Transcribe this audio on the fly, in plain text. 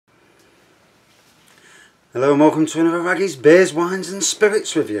Hello and welcome to another Raggy's Beers, Wines and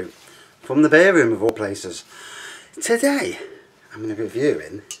Spirits review from the beer room of all places. Today I'm going to be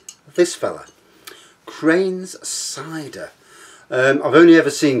reviewing this fella, Crane's Cider. I've only ever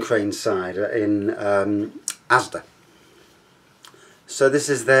seen Crane's Cider in Asda. So this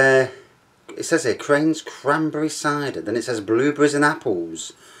is their, it says here Crane's Cranberry Cider, then it says Blueberries and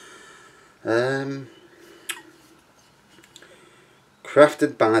Apples.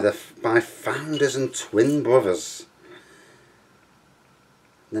 Crafted by founders and twin brothers.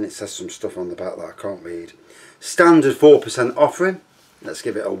 Then it says some stuff on the back that I can't read. Standard 4% offering. Let's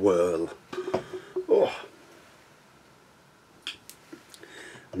give it a whirl. Oh.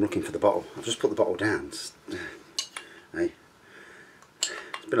 I'm looking for the bottle. I've just put the bottle down. Hey.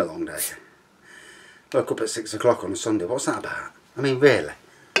 It's been a long day. Woke up at 6 o'clock on a Sunday. What's that about? I mean, really?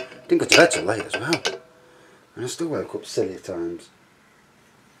 Didn't go to bed till late as well. And I still woke up silly at times.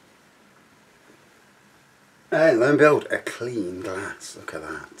 Hey, lo and behold, a clean glass. Look at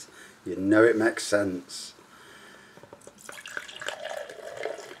that. You know it makes sense.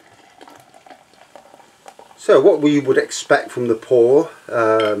 So, what we would expect from the pour,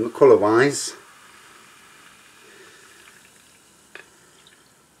 colour-wise.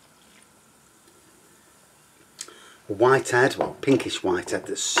 A whitehead, well, pinkish whitehead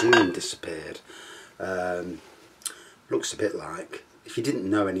that's soon disappeared. Looks a bit like, if you didn't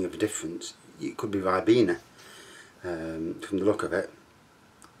know any of the difference, it could be Ribena. From the look of it.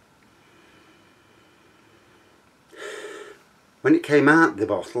 When it came out of the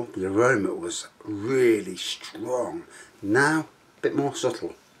bottle, the aroma was really strong. Now, a bit more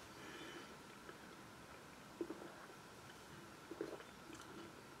subtle.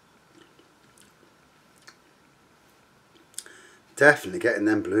 Definitely getting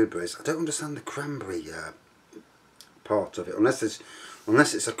them blueberries. I don't understand the cranberry part of it, unless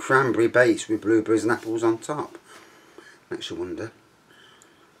it's a cranberry base with blueberries and apples on top. Makes you wonder.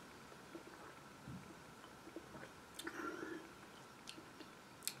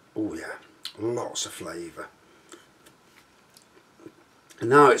 Oh yeah, lots of flavour. And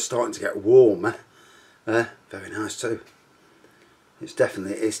now it's starting to get warmer. Very nice too. It's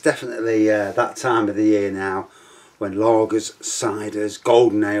definitely that time of the year now when lagers, ciders,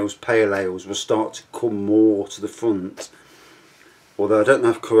 golden ales, pale ales will start to come more to the front. Although I don't know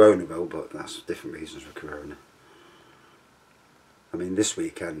if Corona will, but that's different reasons for Corona. I mean, this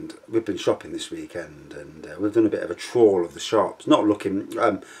weekend, we've been shopping this weekend and we've done a bit of a trawl of the shops. Not looking,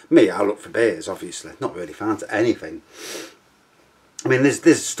 I look for beers, obviously. Not really found anything. I mean,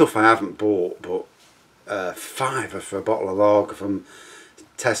 there's stuff I haven't bought, but £5 for a bottle of lager from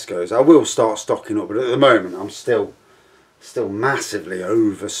Tesco's. I will start stocking up, but at the moment I'm still massively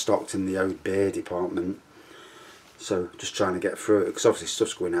overstocked in the old beer department. So just trying to get through it, because obviously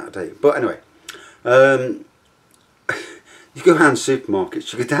stuff's going out of date. But anyway, you go around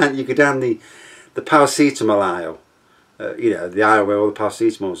supermarkets, you go down the paracetamol aisle, you know, the aisle where all the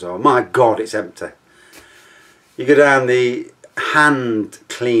paracetamols are. My God, it's empty. You go down the hand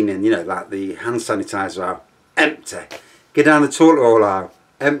cleaning, you know, like the hand sanitizer aisle, empty. Go down the toilet roll aisle,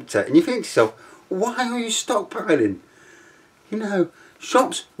 empty. And you think to yourself, why are you stockpiling? You know,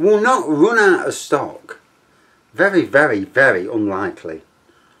 shops will not run out of stock. Very, very, very unlikely.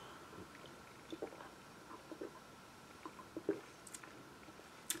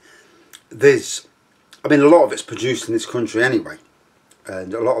 I mean, a lot of it's produced in this country anyway,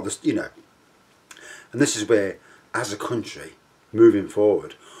 and a lot of this, you know, and this is where, as a country, moving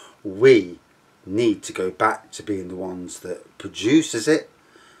forward, we need to go back to being the ones that produces it,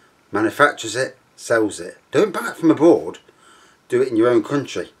 manufactures it, sells it. Don't buy it from abroad, do it in your own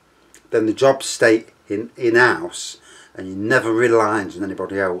country. Then the jobs stay in-house, and you never rely on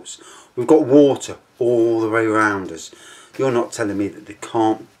anybody else. We've got water all the way around us. You're not telling me that they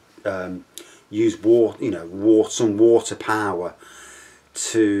can't use water, you know, some water power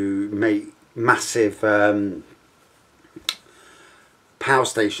to make massive power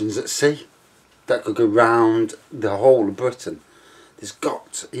stations at sea that could go round the whole of Britain. There's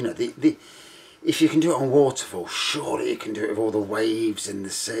got, you know, if you can do it on waterfall, surely you can do it with all the waves in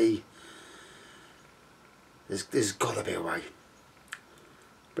the sea. There's got to be a way.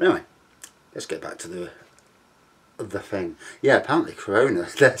 But anyway, let's get back to the thing. Yeah, apparently Corona,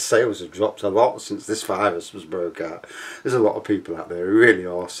 their sales have dropped a lot since this virus was broke out. There's a lot of people out there who really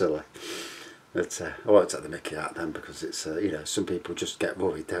are silly. But I won't take the mickey out then, because it's you know, some people just get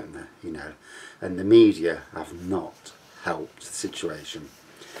worried, don't they? You know, and the media have not helped the situation.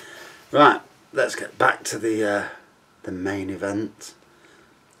 Right, let's get back to the main event.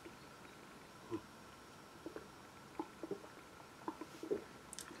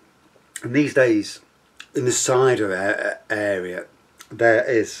 And these days, in the cider area, there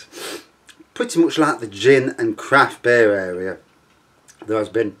is pretty much like the gin and craft beer area. There has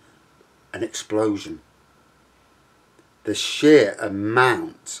been an explosion. The sheer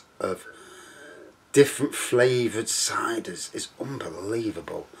amount of different flavoured ciders is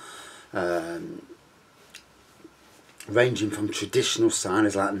unbelievable. Ranging from traditional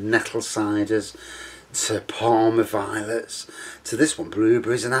ciders like nettle ciders to Parma violets to this one,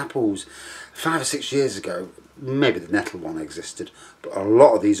 blueberries and apples. 5 or 6 years ago, maybe the nettle one existed, but a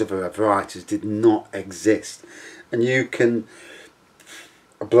lot of these other varieties did not exist. And you can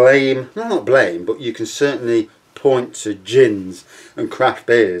blame, no, not blame, but you can certainly point to gins and craft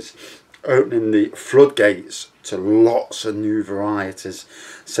beers opening the floodgates to lots of new varieties.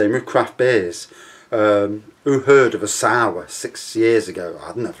 Same with craft beers. Who heard of a sour 6 years ago?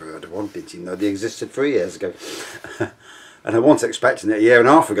 I'd never heard of one. Didn't even know they existed 3 years ago. And I wasn't expecting it a year and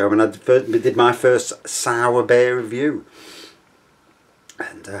a half ago when I did my first sour beer review.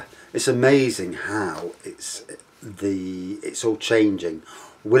 And it's amazing how it's all changing.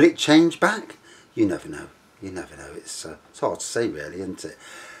 Will it change back? You never know. You never know. It's hard to say really, isn't it?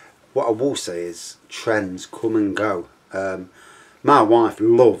 What I will say is trends come and go. My wife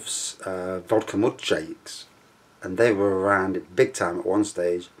loves vodka mud shakes, and they were around big time at one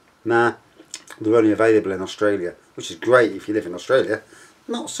stage. Nah, they're only available in Australia, which is great if you live in Australia.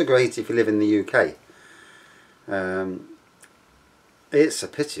 Not so great if you live in the UK. It's a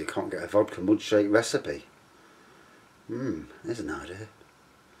pity you can't get a vodka mud shake recipe. There's an idea.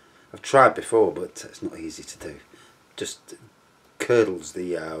 I've tried before, but it's not easy to do. Just curdles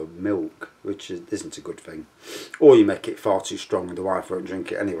the milk, which isn't a good thing. Or you make it far too strong and the wife won't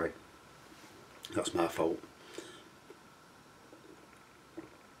drink it anyway. That's my fault.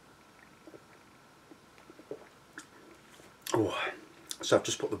 Oh, so I've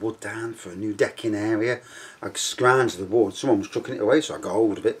just put the wood down for a new decking area. I scrounged the wood, someone was chucking it away, so I got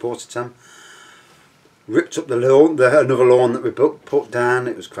hold of it, brought it on. Ripped up the lawn, another lawn that we put down.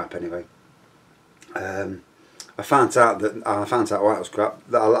 It was crap anyway. I found out why it was crap.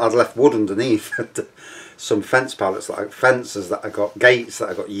 That I'd left wood underneath. Some fence pallets, like fences that I got, gates that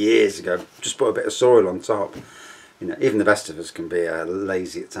I got years ago. Just put a bit of soil on top. You know, even the best of us can be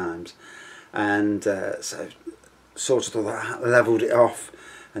lazy at times. And so sorted all that, levelled it off,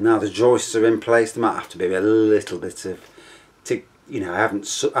 and now the joists are in place. There might have to be a little bit of, you know, I haven't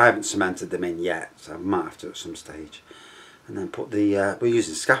cemented them in yet, so I might have to at some stage. And then put the we're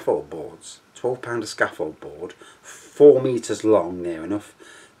using scaffold boards, £12 a scaffold board, 4 metres long near enough,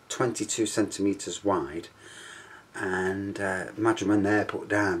 22 centimetres wide, and imagine when they're put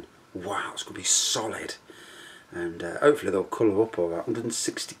down, wow, it's going to be solid. And hopefully they'll colour up all that.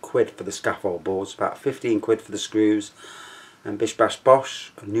 160 quid for the scaffold boards, about 15 quid for the screws, and bish bash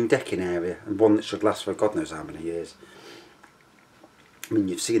bosh, a new decking area, and one that should last for God knows how many years. I mean,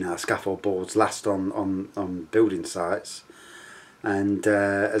 you've seen how scaffold boards last on building sites, and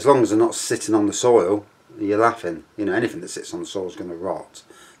as long as they're not sitting on the soil, you're laughing. You know, anything that sits on the soil is going to rot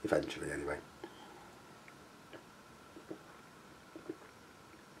eventually anyway.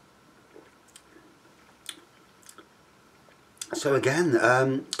 So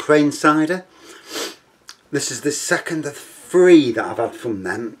again, Crane cider. This is the second of 3 that I've had from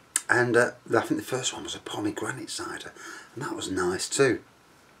them, and I think the first one was a pomegranate cider, and that was nice too.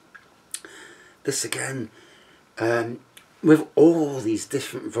 This again, with all these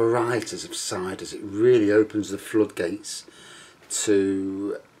different varieties of ciders, it really opens the floodgates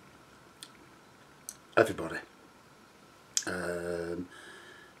to everybody.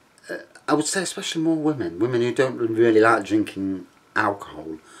 I would say especially more women who don't really like drinking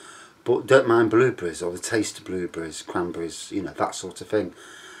alcohol, but don't mind blueberries or the taste of blueberries, cranberries, you know, that sort of thing.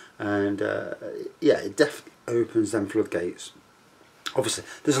 And yeah, it definitely opens them floodgates. Obviously,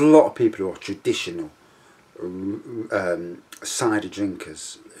 there's a lot of people who are traditional cider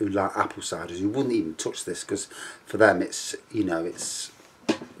drinkers who like apple ciders who wouldn't even touch this because for them it's, you know, it's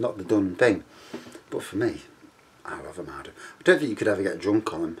not the done thing. But for me, I love them. I don't think you could ever get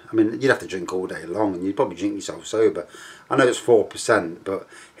drunk on them. I mean, you'd have to drink all day long and you'd probably drink yourself sober. I know it's 4%, but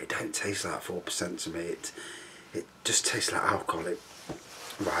it don't taste like 4% to me. It just tastes like alcoholic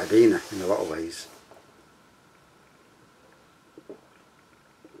Ribena in a lot of ways.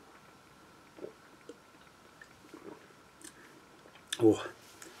 Oh,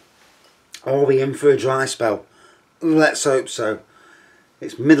 are we in for a dry spell? Let's hope so.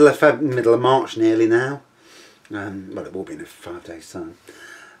 It's middle of March nearly now. Well, it will be in 5 days' time.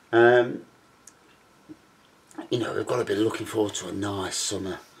 You know, we've got to be looking forward to a nice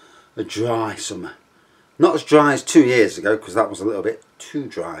summer, a dry summer. Not as dry as 2 years ago, because that was a little bit too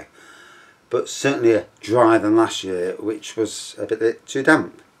dry. but certainly drier than last year, which was a bit too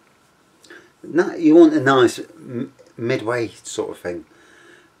damp. You want a nice midway sort of thing.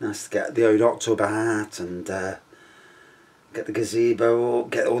 Nice to get the old hot tub hat and get the gazebo up,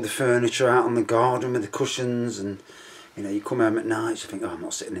 get all the furniture out on the garden with the cushions, and you know, you come home at night, you think, oh, I'm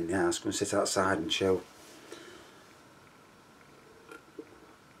not sitting in the house, I'm going to sit outside and chill.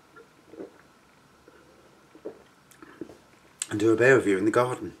 And do a beer review in the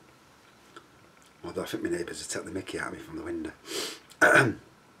garden. Although I think my neighbours have taken the mickey out of me from the window.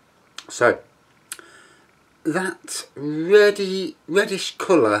 So, that reddish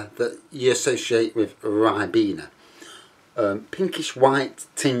colour that you associate with Ribena. Pinkish white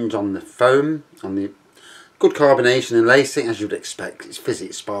tinge on the foam, on the good carbonation and lacing as you'd expect. It's fizzy,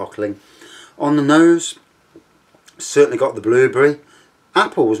 it's sparkling. On the nose, certainly got the blueberry.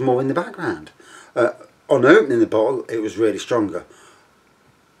 Apple was more in the background. On opening the bottle, it was really stronger.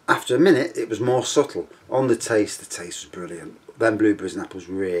 After a minute, it was more subtle. On the taste was brilliant. Then blueberries and apples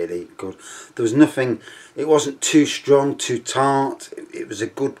really good. There was nothing, it wasn't too strong, too tart. It was a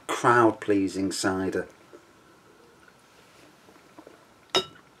good crowd-pleasing cider.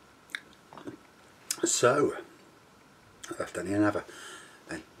 So, I left any and ever.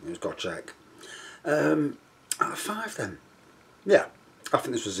 Hey, it's got to check. Out of 5 then. Yeah, I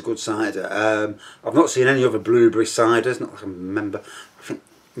think this was a good cider. I've not seen any other blueberry ciders, not that I can remember. I think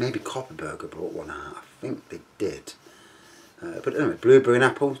maybe Copperburger brought one out. I think they did. But anyway, blueberry and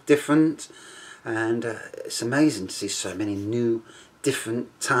apple, different. And it's amazing to see so many new,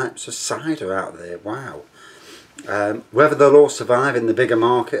 different types of cider out there. Wow. Whether they'll all survive in the bigger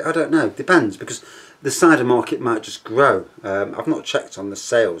market, I don't know. Depends, because the cider market might just grow. I've not checked on the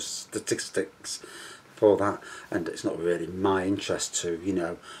sales statistics for that, and it's not really my interest to, you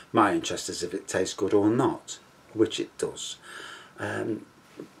know, my interest is if it tastes good or not, which it does.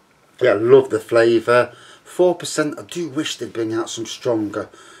 Yeah, love the flavour. 4%, I do wish they'd bring out some stronger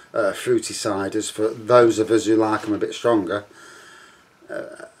fruity ciders for those of us who like them a bit stronger.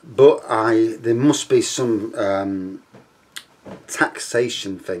 But there must be some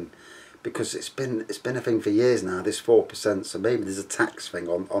taxation thing, because it's been a thing for years now, this 4%, so maybe there's a tax thing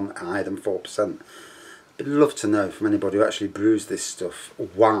on higher than 4%. I'd love to know from anybody who actually brews this stuff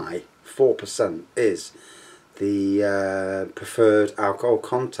why 4% is the preferred alcohol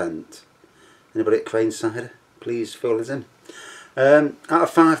content. Anybody at Crane Cider, please fill us in. Out of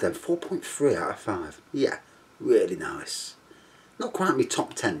 5 then, 4.3 out of 5. Yeah, really nice. Not quite my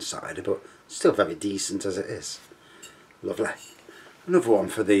top 10 cider, but still very decent as it is. Lovely. Another one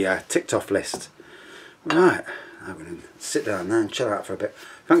for the ticked off list. Right, I'm going to sit down now and chill out for a bit.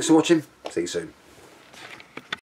 Thanks for watching. See you soon.